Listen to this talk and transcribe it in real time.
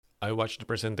I watched the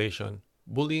presentation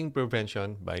Bullying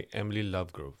Prevention by Emily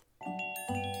Lovegrove.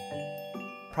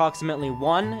 Approximately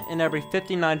 1 in every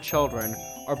 59 children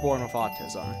are born with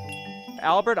autism.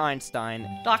 Albert Einstein.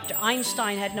 Dr.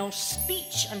 Einstein had no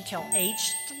speech until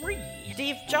age 3.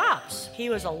 Steve Jobs, he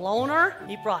was a loner.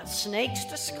 He brought snakes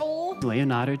to school.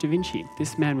 Leonardo da Vinci.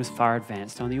 This man was far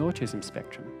advanced on the autism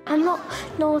spectrum. I'm not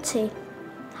naughty.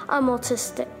 I'm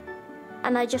autistic.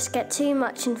 And I just get too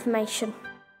much information.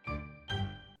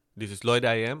 This is Lloyd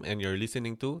I.M. and you're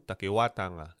listening to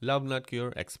Takiwātanga, Love Not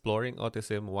Cure, Exploring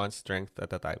Autism One Strength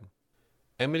at a Time.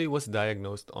 Emily was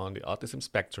diagnosed on the autism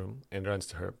spectrum and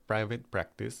runs her private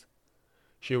practice.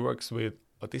 She works with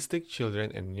autistic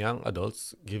children and young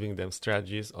adults, giving them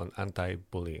strategies on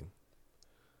anti-bullying.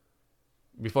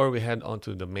 Before we head on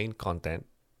to the main content,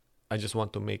 I just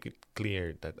want to make it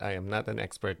clear that I am not an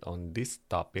expert on this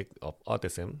topic of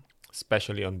autism,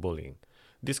 especially on bullying.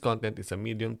 This content is a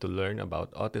medium to learn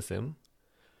about autism.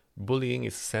 Bullying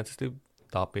is a sensitive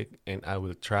topic, and I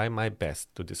will try my best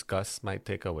to discuss my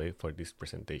takeaway for this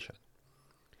presentation.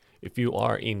 If you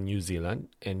are in New Zealand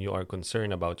and you are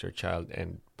concerned about your child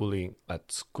and bullying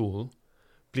at school,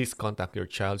 please contact your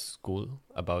child's school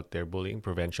about their bullying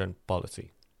prevention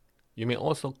policy. You may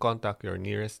also contact your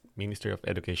nearest Ministry of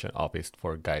Education office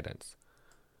for guidance.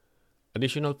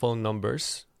 Additional phone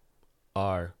numbers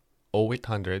are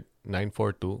 0800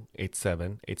 942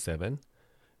 8787.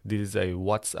 This is a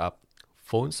WhatsApp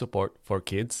phone support for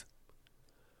kids.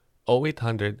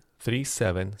 0800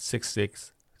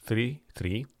 3766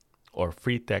 33 or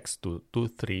free text to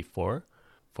 234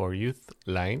 for youth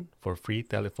line for free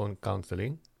telephone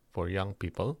counseling for young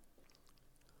people.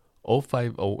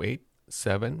 0508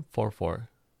 744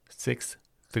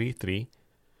 633.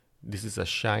 This is a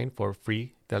Shine for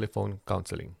free telephone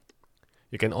counseling.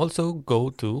 You can also go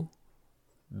to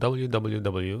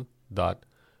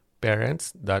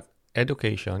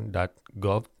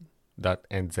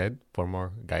www.parents.education.gov.nz for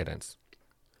more guidance.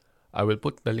 I will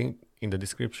put the link in the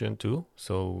description too,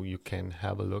 so you can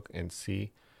have a look and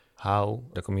see how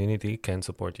the community can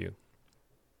support you.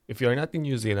 If you are not in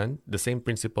New Zealand, the same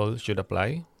principle should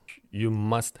apply. You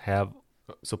must have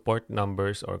support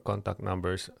numbers or contact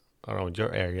numbers around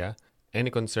your area. Any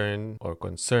concern or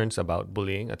concerns about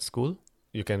bullying at school,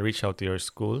 you can reach out to your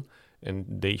school and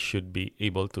they should be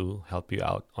able to help you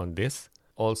out on this.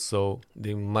 Also,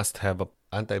 they must have an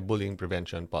anti-bullying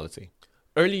prevention policy.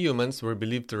 Early humans were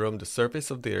believed to roam the surface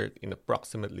of the earth in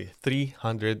approximately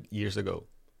 300 years ago.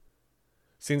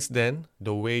 Since then,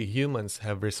 the way humans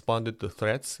have responded to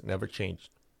threats never changed.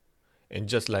 And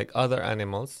just like other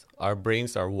animals, our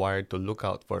brains are wired to look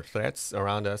out for threats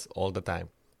around us all the time.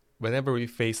 Whenever we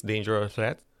face danger or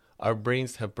threat, our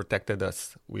brains have protected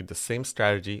us with the same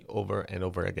strategy over and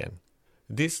over again.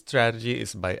 This strategy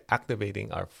is by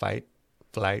activating our fight,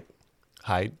 flight,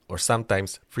 hide, or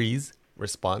sometimes freeze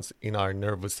response in our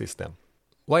nervous system.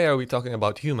 Why are we talking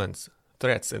about humans,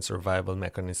 threats, and survival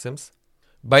mechanisms?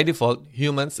 By default,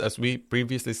 humans, as we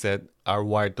previously said, are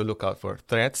wired to look out for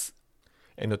threats,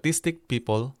 and autistic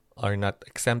people are not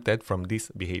exempted from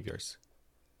these behaviors.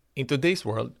 In today's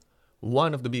world,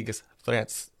 one of the biggest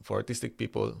threats for autistic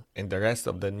people and the rest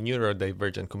of the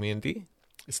neurodivergent community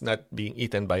is not being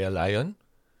eaten by a lion,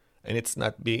 and it's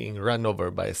not being run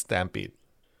over by a stampede.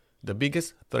 The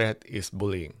biggest threat is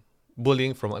bullying.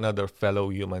 Bullying from another fellow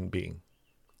human being.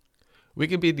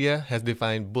 Wikipedia has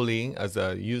defined bullying as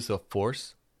a use of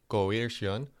force,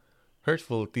 coercion,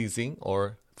 hurtful teasing,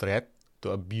 or threat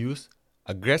to abuse,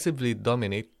 aggressively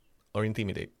dominate, or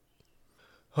intimidate.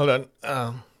 Hold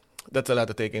on. That's a lot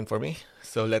to take in for me,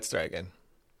 so let's try again.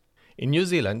 In New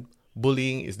Zealand,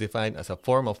 bullying is defined as a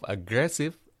form of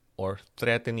aggressive or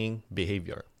threatening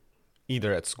behavior,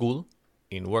 either at school,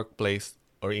 in workplace,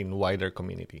 or in wider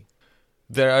community.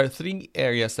 There are 3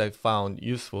 areas I've found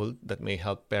useful that may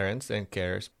help parents and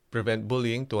carers prevent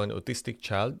bullying to an autistic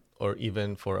child or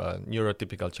even for a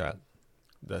neurotypical child.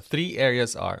 The 3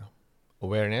 areas are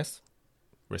awareness,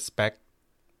 respect,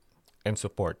 and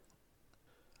support.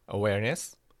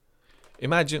 Awareness.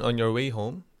 Imagine on your way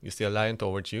home, you see a lion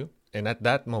towards you, and at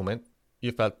that moment,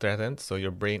 you felt threatened, so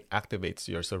your brain activates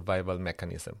your survival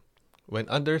mechanism. When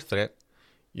under threat,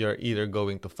 you're either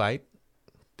going to fight,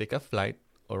 take a flight,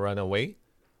 or run away,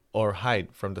 or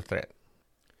hide from the threat.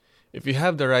 If you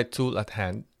have the right tool at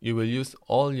hand, you will use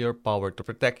all your power to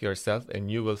protect yourself and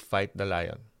you will fight the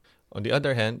lion. On the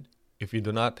other hand, if you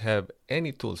do not have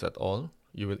any tools at all,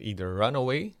 you will either run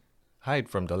away, hide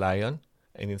from the lion,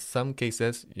 and in some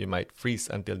cases, you might freeze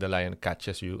until the lion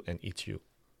catches you and eats you.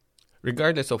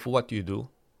 Regardless of what you do,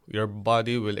 your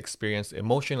body will experience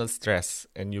emotional stress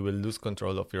and you will lose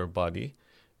control of your body,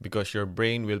 because your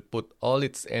brain will put all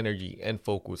its energy and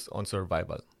focus on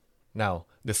survival. Now,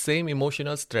 the same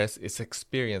emotional stress is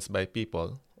experienced by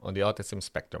people on the autism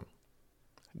spectrum.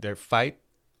 Their fight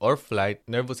or flight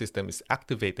nervous system is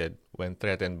activated when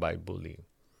threatened by bullying.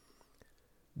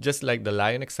 Just like the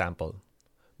lion example,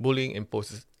 bullying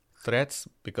imposes threats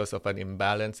because of an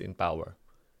imbalance in power.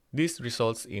 This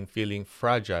results in feeling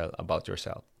fragile about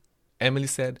yourself. Emily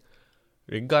said,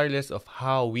 regardless of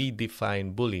how we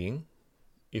define bullying,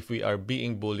 if we are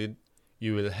being bullied,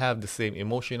 you will have the same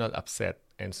emotional upset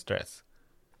and stress.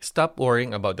 Stop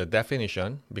worrying about the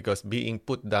definition because being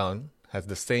put down has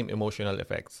the same emotional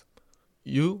effects.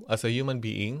 You, as a human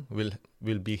being,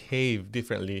 will behave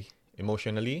differently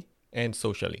emotionally and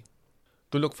socially.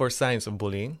 To look for signs of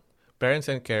bullying, parents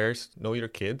and carers know your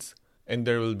kids, and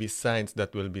there will be signs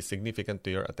that will be significant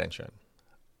to your attention.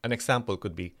 An example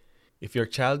could be, if your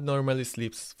child normally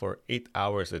sleeps for 8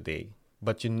 hours a day,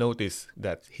 but you notice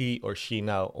that he or she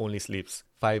now only sleeps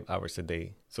 5 hours a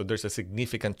day, so there's a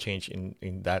significant change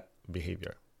in that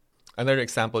behavior. Another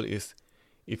example is,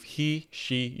 if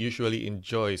she usually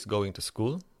enjoys going to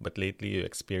school, but lately you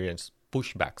experience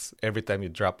pushbacks every time you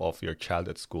drop off your child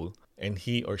at school, and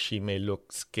he or she may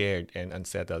look scared and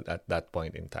unsettled at that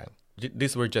point in time.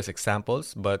 These were just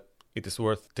examples, but it is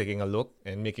worth taking a look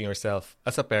and making yourself,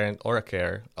 as a parent or a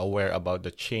carer, aware about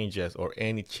the changes or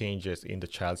any changes in the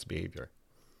child's behavior.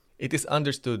 It is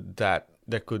understood that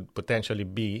there could potentially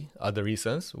be other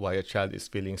reasons why a child is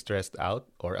feeling stressed out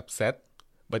or upset,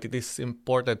 but it is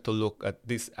important to look at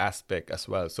this aspect as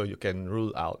well so you can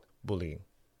rule out bullying.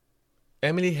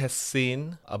 Emily has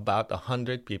seen about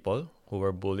 100 people who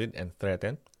were bullied and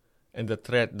threatened, and the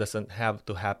threat doesn't have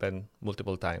to happen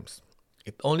multiple times.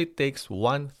 It only takes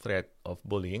one threat of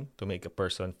bullying to make a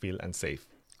person feel unsafe.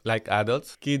 Like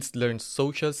adults, kids learn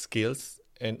social skills,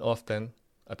 and often,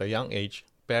 at a young age,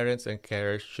 parents and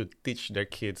carers should teach their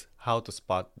kids how to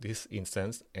spot this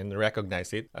instance and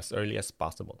recognize it as early as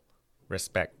possible.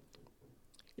 Respect.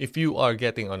 If you are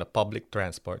getting on a public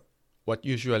transport, what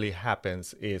usually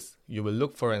happens is you will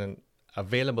look for an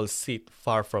available seat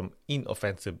far from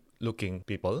inoffensive-looking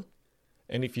people.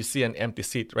 And if you see an empty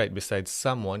seat right beside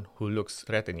someone who looks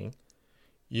threatening,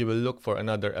 you will look for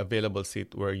another available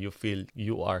seat where you feel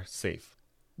you are safe.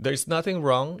 There is nothing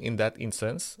wrong in that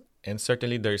instance, and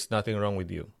certainly there is nothing wrong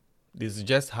with you. This is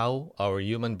just how our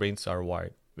human brains are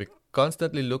wired. We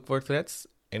constantly look for threats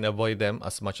and avoid them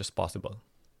as much as possible.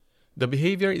 The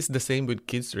behavior is the same with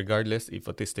kids regardless if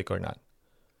autistic or not.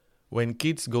 When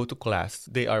kids go to class,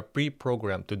 they are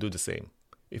pre-programmed to do the same.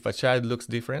 If a child looks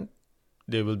different,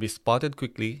 they will be spotted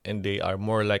quickly and they are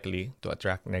more likely to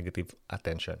attract negative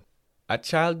attention. A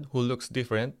child who looks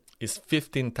different is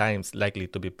 15 times likely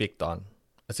to be picked on.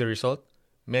 As a result,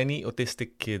 many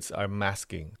autistic kids are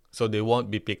masking, so they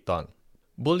won't be picked on.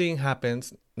 Bullying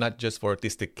happens not just for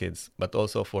autistic kids, but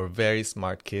also for very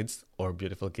smart kids or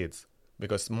beautiful kids.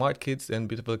 Because smart kids and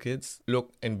beautiful kids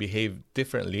look and behave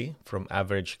differently from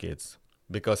average kids.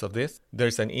 Because of this,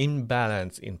 there's an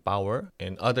imbalance in power,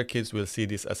 and other kids will see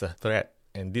this as a threat,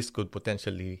 and this could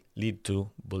potentially lead to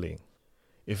bullying.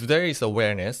 If there is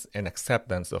awareness and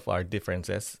acceptance of our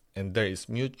differences, and there is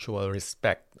mutual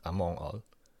respect among all,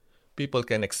 people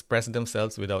can express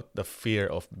themselves without the fear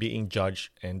of being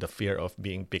judged and the fear of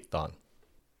being picked on.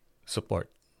 Support.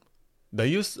 The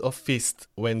use of fists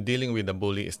when dealing with a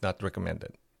bully is not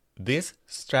recommended. This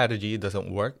strategy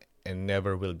doesn't work and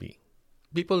never will be.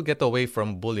 People get away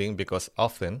from bullying because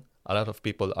often a lot of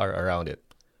people are around it.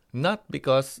 Not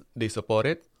because they support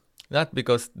it, not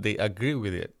because they agree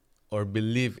with it or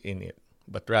believe in it,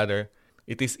 but rather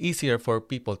it is easier for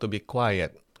people to be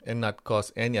quiet and not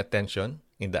cause any attention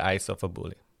in the eyes of a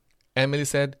bully. Emily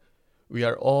said, "We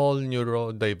are all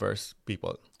neurodiverse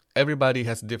people. Everybody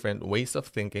has different ways of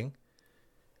thinking,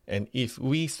 and if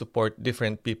we support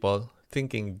different people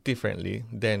thinking differently,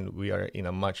 then we are in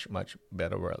a much, much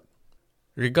better world."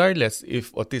 Regardless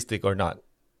if autistic or not,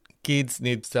 kids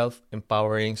need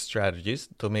self-empowering strategies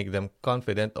to make them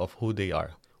confident of who they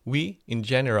are. We, in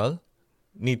general,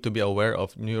 need to be aware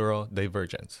of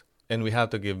neurodivergence, and we have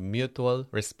to give mutual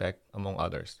respect among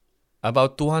others.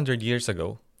 About 200 years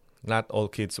ago, not all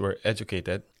kids were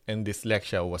educated, and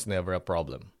dyslexia was never a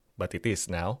problem, but it is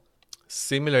now.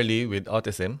 Similarly, with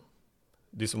autism,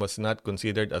 this was not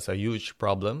considered as a huge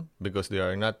problem because there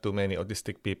are not too many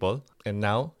autistic people, and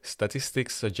now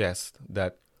statistics suggest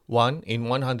that 1 in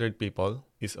 100 people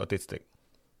is autistic.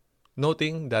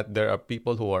 Noting that there are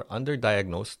people who are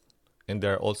underdiagnosed, and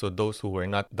there are also those who were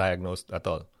not diagnosed at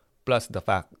all, plus the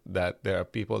fact that there are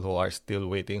people who are still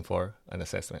waiting for an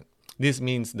assessment. This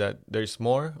means that there's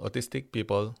more autistic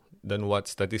people than what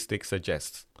statistics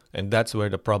suggests. And that's where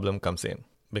the problem comes in,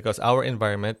 because our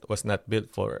environment was not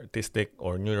built for autistic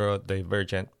or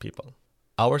neurodivergent people.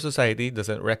 Our society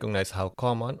doesn't recognize how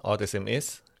common autism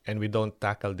is, and we don't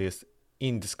tackle this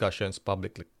in discussions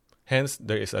publicly. Hence,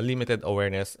 there is a limited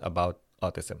awareness about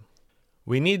autism.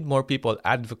 We need more people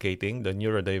advocating the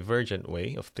neurodivergent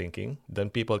way of thinking than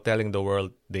people telling the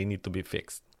world they need to be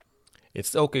fixed.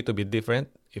 It's okay to be different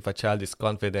if a child is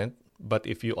confident, but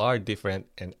if you are different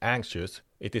and anxious,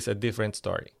 it is a different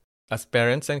story. As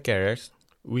parents and carers,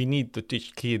 we need to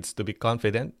teach kids to be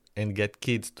confident and get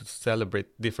kids to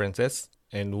celebrate differences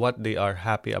and what they are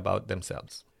happy about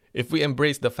themselves. If we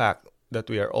embrace the fact that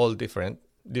we are all different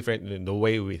in the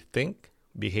way we think,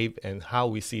 behave, and how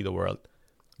we see the world,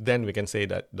 then we can say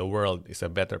that the world is a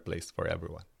better place for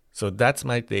everyone. So that's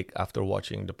my take after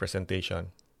watching the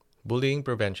presentation, Bullying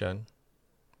Prevention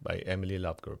by Emily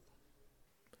Lovegrove.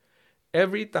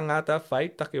 Every Tangata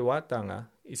fight Takiwātanga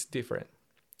is different.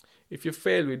 If you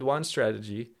fail with one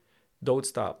strategy, don't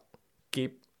stop.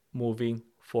 Keep moving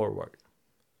forward.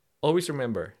 Always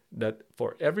remember that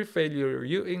for every failure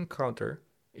you encounter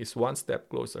is one step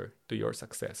closer to your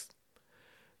success.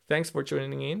 Thanks for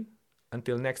tuning in.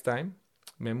 Until next time,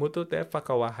 me mutu te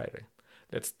whakawahaere.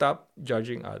 Let's stop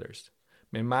judging others.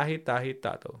 Me mahi tahi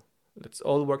tato. Let's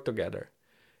all work together.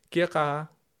 Kia kaha,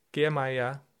 kia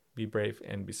maya, be brave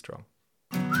and be strong.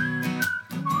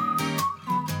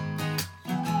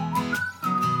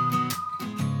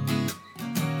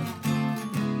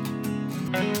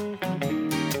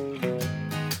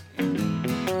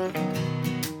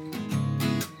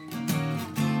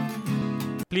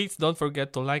 Please don't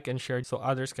forget to like and share so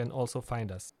others can also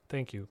find us. Thank you.